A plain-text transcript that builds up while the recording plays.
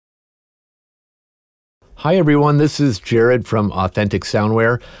Hi everyone, this is Jared from Authentic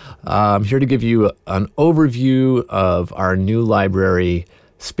Soundware. I'm here to give you an overview of our new library,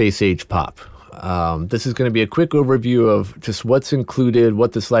 Space Age Pop. This is going to be a quick overview of just what's included,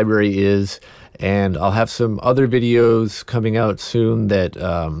 what this library is, and I'll have some other videos coming out soon that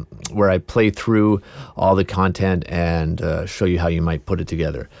where I play through all the content and show you how you might put it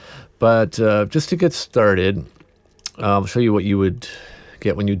together. But just to get started, I'll show you what you would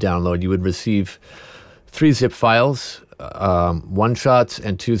get when you download. You would receive 3 zip files, 1 shots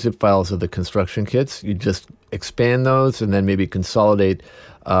and 2 zip files of the construction kits. You just expand those and then maybe consolidate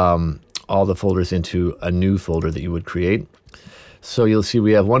all the folders into a new folder that you would create. So you'll see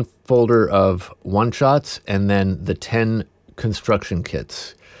we have 1 folder of 1 shots and then the 10 construction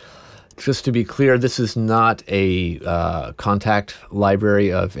kits. Just to be clear, this is not a contact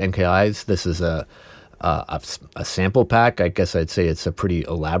library of NKIs. This is a sample pack. I guess I'd say it's a pretty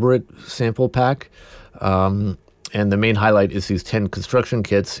elaborate sample pack. And the main highlight is these 10 construction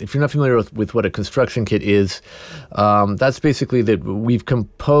kits. If you're not familiar with what a construction kit is, that's basically that we've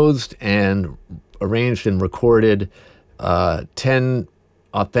composed and arranged and recorded 10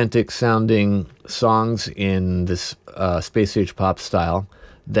 authentic sounding songs in this Space Age Pop style,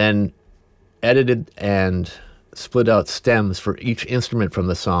 then edited and split out stems for each instrument from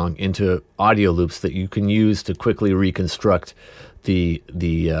the song into audio loops that you can use to quickly reconstruct the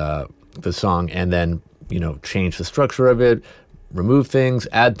song, and then change the structure of it, remove things,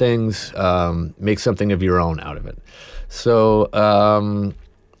 add things, make something of your own out of it. So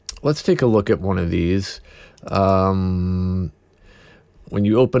let's take a look at one of these. When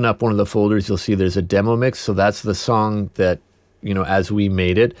you open up one of the folders, you'll see there's a demo mix. So that's the song that, as we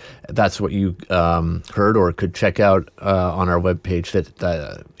made it, that's what you heard or could check out on our webpage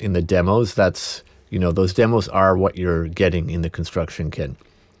that in the demos. That's, those demos are what you're getting in the construction kit.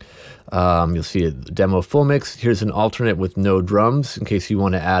 You'll see a demo full mix. Here's an alternate with no drums in case you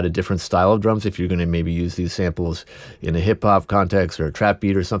want to add a different style of drums. If you're going to maybe use these samples in a hip hop context or a trap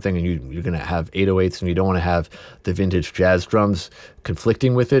beat or something, and you're going to have 808s and you don't want to have the vintage jazz drums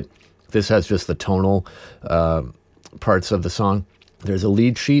conflicting with it. This has just the tonal parts of the song. There's a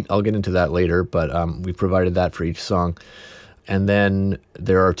lead sheet. I'll get into that later, but we provided that for each song. And then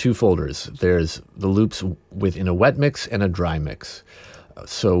there are 2 folders. There's the loops within a wet mix and a dry mix.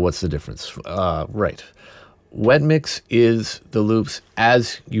 So what's the difference? Right. Wet mix is the loops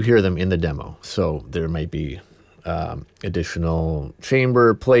as you hear them in the demo. So there might be additional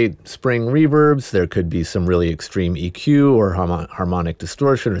chamber, plate, spring reverbs. There could be some really extreme EQ or harmonic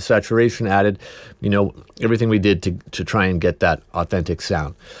distortion or saturation added. Everything we did to try and get that authentic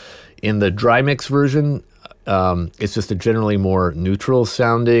sound. In the dry mix version, it's just a generally more neutral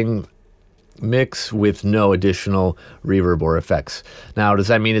sounding mix with no additional reverb or effects. Now, does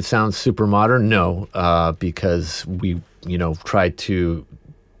that mean it sounds super modern? No, because we, tried to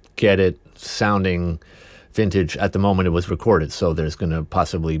get it sounding vintage at the moment it was recorded. So there's going to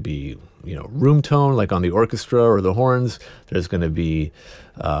possibly be, room tone like on the orchestra or the horns. There's going to be,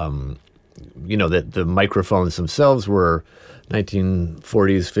 that the microphones themselves were 1940s,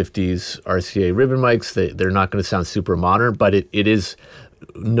 50s RCA ribbon mics. They're not going to sound super modern, but it is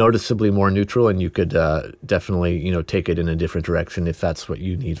noticeably more neutral, and you could definitely take it in a different direction if that's what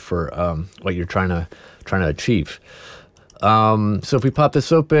you need for what you're trying to achieve. So if we pop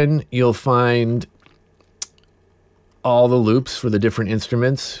this open, you'll find all the loops for the different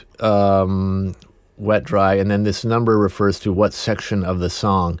instruments, wet, dry, and then this number refers to what section of the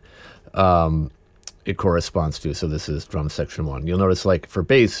song it corresponds to. So this is drum section 1. You'll notice, like for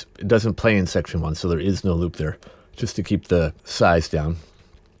bass, it doesn't play in section 1, so there is no loop there, just to keep the size down.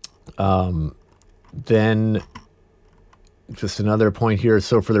 Then just another point here.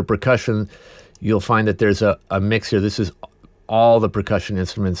 So for the percussion, you'll find that there's a mix here. This is all the percussion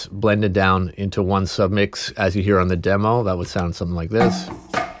instruments blended down into one submix. As you hear on the demo, that would sound something like this.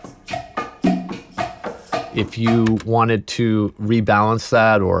 If you wanted to rebalance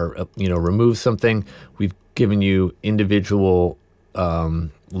that or remove something, we've given you individual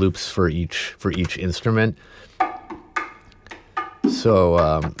loops for each instrument.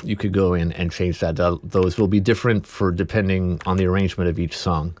 So you could go in and change that. Those will be different depending on the arrangement of each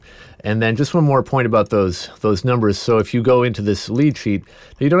song. And then just one more point about those numbers. So if you go into this lead sheet,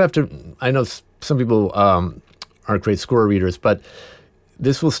 you don't have to. I know some people aren't great score readers, but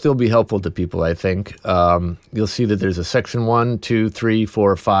this will still be helpful to people, I think. You'll see that there's a section 1, 2, 3,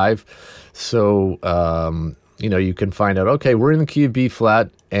 4, 5. So you can find out, okay, we're in the key of B flat,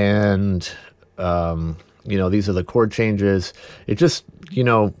 and these are the chord changes. It just,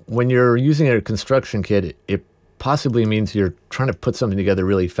 when you're using a construction kit, it possibly means you're trying to put something together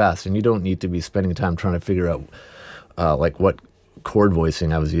really fast, and you don't need to be spending time trying to figure out like what chord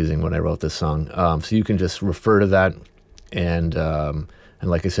voicing I was using when I wrote this song. So you can just refer to that, and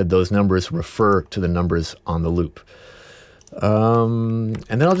like I said, those numbers refer to the numbers on the loop. And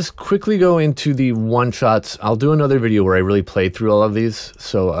then I'll just quickly go into the one-shots. I'll do another video where I really play through all of these,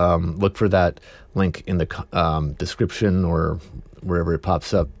 so look for that link in the description or wherever it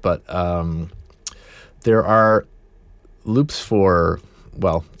pops up. But there are loops for,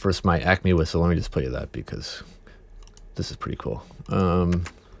 well, first my Acme whistle. Let me just play you that because this is pretty cool. I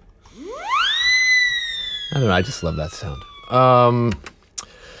don't know, I just love that sound.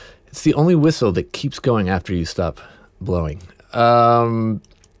 It's the only whistle that keeps going after you stop blowing.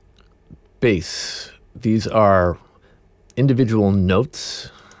 Bass. These are individual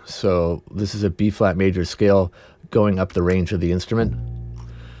notes. So this is a B flat major scale going up the range of the instrument.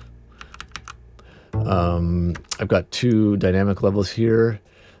 I've got 2 dynamic levels here.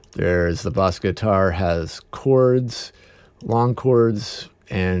 There's the bass guitar has chords, long chords,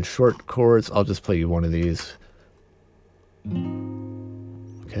 and short chords. I'll just play you one of these.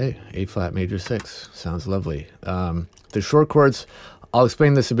 Okay, A flat major 6. Sounds lovely. The short chords, I'll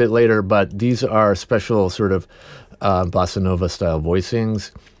explain this a bit later, but these are special sort of bossa nova style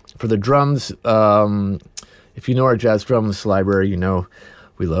voicings. For the drums, if you know our jazz drums library, you know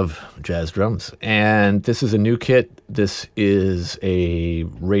we love jazz drums. And this is a new kit. This is a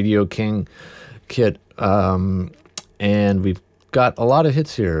Radio King kit. And we've got a lot of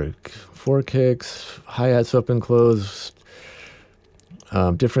hits here. 4 kicks, hi-hats open, closed,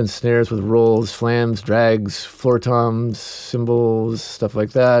 different snares with rolls, flams, drags, floor toms, cymbals, stuff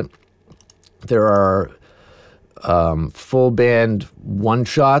like that. There are full band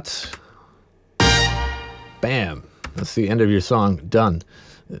one-shots. Bam! That's the end of your song. Done.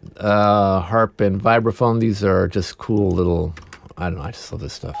 Harp and vibraphone. These are just cool little, I don't know, I just love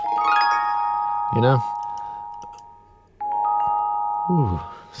this stuff. You know? Ooh,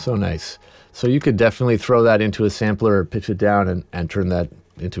 so nice. So you could definitely throw that into a sampler or pitch it down and turn that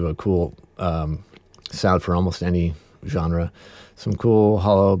into a cool sound for almost any genre. Some cool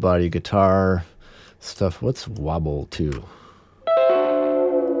hollow body guitar stuff. What's wobble 2?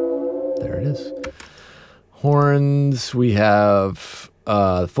 There it is. Horns, we have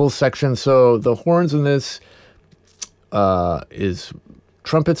full section. So the horns in this is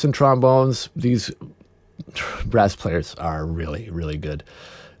trumpets and trombones. These brass players are really, really good.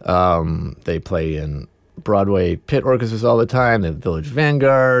 They play in Broadway pit orchestras all the time. The Village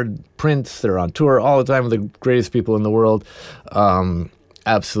Vanguard, Prince, they're on tour all the time with the greatest people in the world.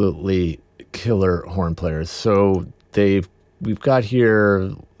 Absolutely killer horn players. So we've got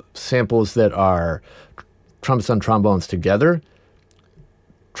here samples that are trumpets and trombones together,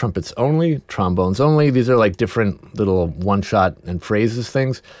 trumpets only, trombones only. These are like different little one-shot and phrases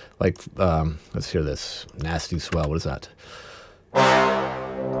things. Like, let's hear this. Nasty swell, what is that?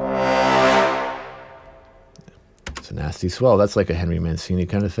 It's a nasty swell. That's like a Henry Mancini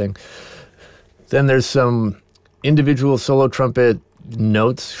kind of thing. Then there's some individual solo trumpet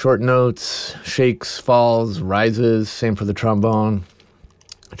notes, short notes, shakes, falls, rises, same for the trombone.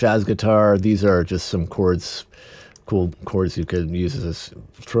 Jazz guitar, these are just some chords, cool chords you could use as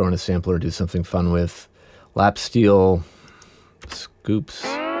throw in a sampler, do something fun with. Lap steel, scoops,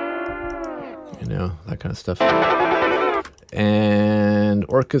 you know, that kind of stuff. And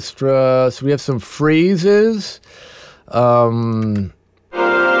orchestra, so we have some phrases. I don't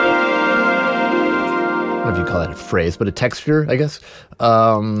know if you call that a phrase, but a texture, I guess.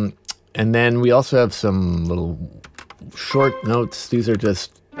 And then we also have some little short notes. These are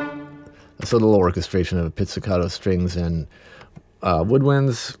just a little orchestration of pizzicato strings and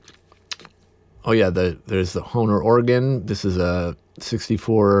woodwinds. Oh yeah, there's the Hohner organ. This is a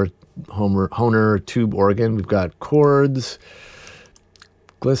 64 Hohner tube organ. We've got chords,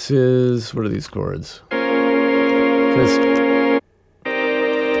 glisses. What are these chords? Just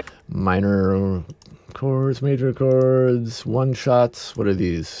minor chords, major chords, one shots. What are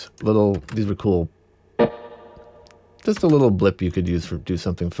these? These are cool. Just a little blip you could use for do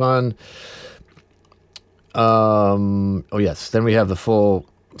something fun. Oh yes, then we have the full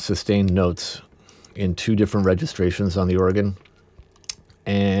sustained notes in 2 different registrations on the organ.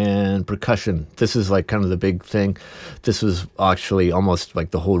 And percussion. This is like kind of the big thing. This was actually almost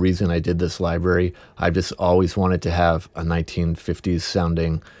like the whole reason I did this library. I just always wanted to have a 1950s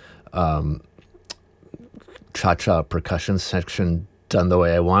sounding cha-cha percussion section done the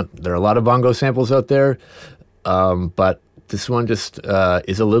way I want. There are a lot of bongo samples out there, but this one just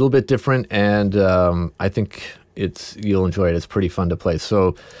is a little bit different, and I think you'll enjoy it. It's pretty fun to play.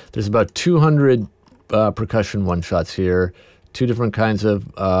 So there's about 200 percussion one-shots here, 2 different kinds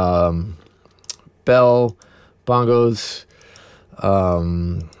of bell, bongos,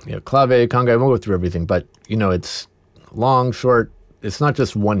 clave, conga. I won't go through everything, but it's long, short. It's not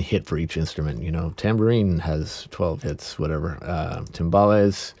just one hit for each instrument. Tambourine has 12 hits, whatever.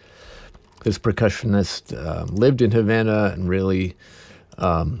 Timbales. This percussionist lived in Havana and really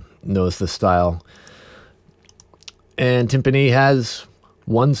knows the style. And timpani has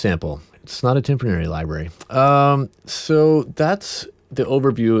 1 sample. It's not a timpani library. So that's the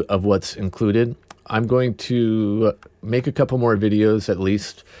overview of what's included. I'm going to make a couple more videos at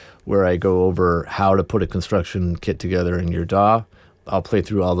least where I go over how to put a construction kit together in your DAW. I'll play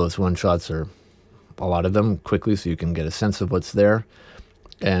through all those one-shots, or a lot of them, quickly so you can get a sense of what's there,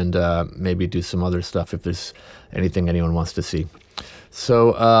 and maybe do some other stuff if there's anything anyone wants to see.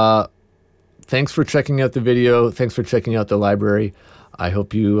 So thanks for checking out the video. Thanks for checking out the library. I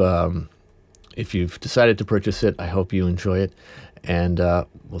hope you, if you've decided to purchase it, I hope you enjoy it, and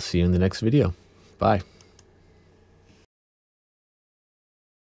we'll see you in the next video. Bye.